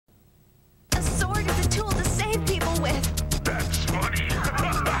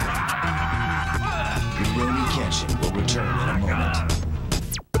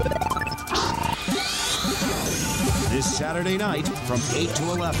Saturday night from 8 to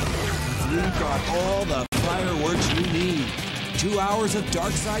 11. You've got all the fireworks you need. 2 hours of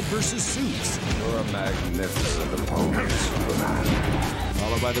Darkseid versus Suits. You're a magnificent opponent, Superman.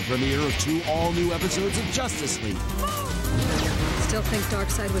 Followed by the premiere of 2 all-new episodes of Justice League. Still think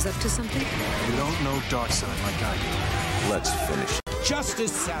Darkseid was up to something? You don't know Darkseid like I do. Let's finish.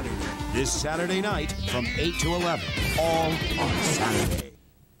 Justice Saturday. This Saturday night from 8 to 11. All on Saturday.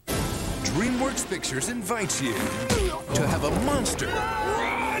 DreamWorks Pictures invites you to have a monster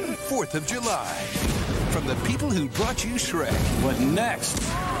 4th of July from the people who brought you Shrek. What next?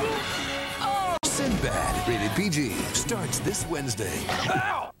 Sinbad, rated PG, starts this Wednesday.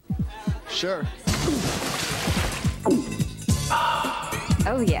 Ow! Sure.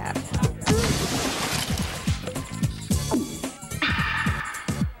 Oh, yeah.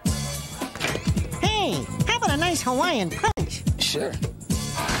 Hey, how about a nice Hawaiian punch? Sure.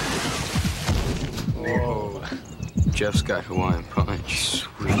 Whoa. Jeff's got Hawaiian punch.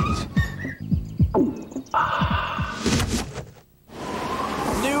 Sweet.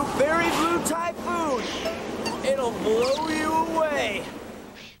 New Berry Blue Typhoon. It'll blow you away.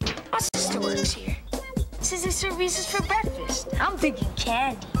 My sister works here. Says they serve Reese's for breakfast. I'm thinking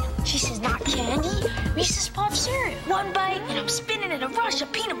candy. She says not candy, Reese's Puff cereal. One bite and I'm spinning in a rush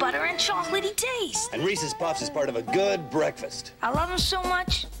of peanut butter and chocolatey taste. And Reese's Puffs is part of a good breakfast. I love them so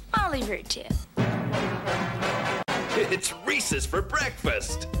much, I'll leave her a tip. It's Reese's for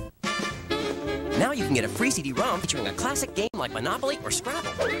breakfast. Now you can get a free CD-ROM featuring a classic game like Monopoly or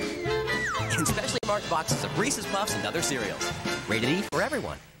Scrabble. And specially marked boxes of Reese's Puffs and other cereals. Rated E for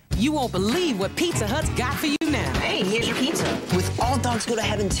everyone. You won't believe what Pizza Hut's got for you now. Hey, here's your pizza. With all dogs go to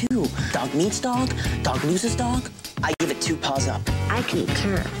heaven too. Dog meets dog, dog loses dog. I give it 2 paws up. I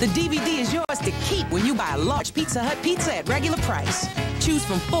concur. The DVD is yours to keep when you buy a large Pizza Hut pizza at regular price. Choose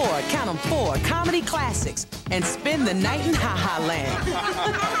from 4, count them 4, comedy classics, and spend the night in Ha-Ha Land.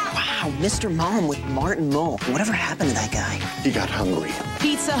 Wow, Mr. Mom with Martin Mull. Whatever happened to that guy? He got hungry.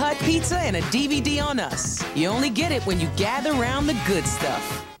 Pizza Hut pizza and a DVD on us. You only get it when you gather around the good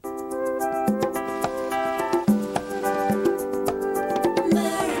stuff.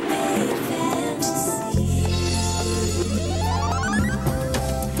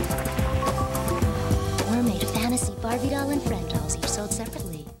 Barbie doll and friend dolls each sold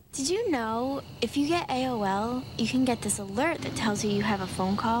separately. Did you know if you get AOL, you can get this alert that tells you you have a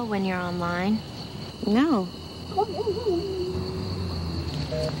phone call when you're online? No.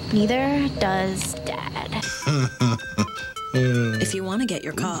 Neither does Dad. If you want to get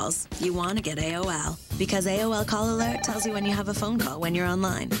your calls, you want to get AOL. Because AOL Call Alert tells you when you have a phone call when you're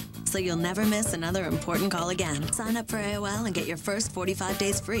online. So you'll never miss another important call again. Sign up for AOL and get your first 45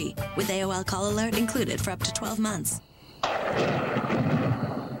 days free, with AOL Call Alert included for up to 12 months.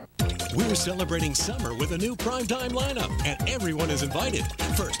 We're celebrating summer with a new primetime lineup, and everyone is invited.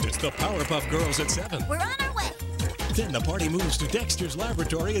 First, it's the Powerpuff Girls at 7. We're on our way. Then the party moves to Dexter's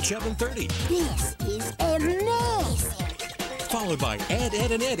Laboratory at 7:30. This is amazing. Followed by Ed,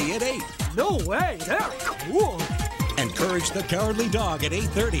 Ed, and Eddie at 8. No way, they're cool. And Courage the Cowardly Dog at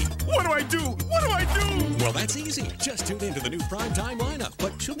 8:30. What do I do? What do I do? Well, that's easy. Just tune into the new primetime lineup,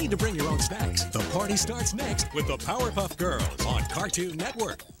 but you'll need to bring your own snacks. The party starts next with the Powerpuff Girls on Cartoon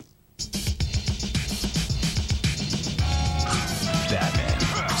Network. Batman,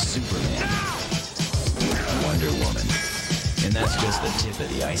 Superman, Wonder Woman. And that's just the tip of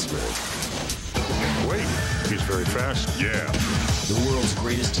the iceberg. Wait, he's very fast. Yeah. The world's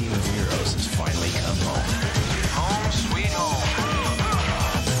greatest team of heroes has finally come home. Home sweet home.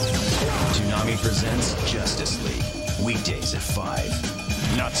 Toonami presents Justice League. Weekdays at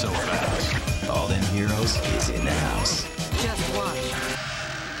 5. Not so fast. All Them Heroes is in the house. Just watch.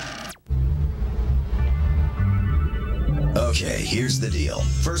 Okay, here's the deal.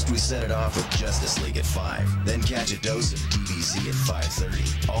 First, we set it off with Justice League at 5. Then catch a dose of DBZ at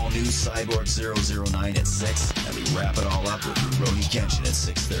 5:30. All new Cyborg 009 at 6. And we wrap it all up with Rurouni Kenshin at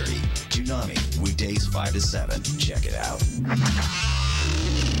 6:30. Toonami, weekdays 5 to 7. Check it out.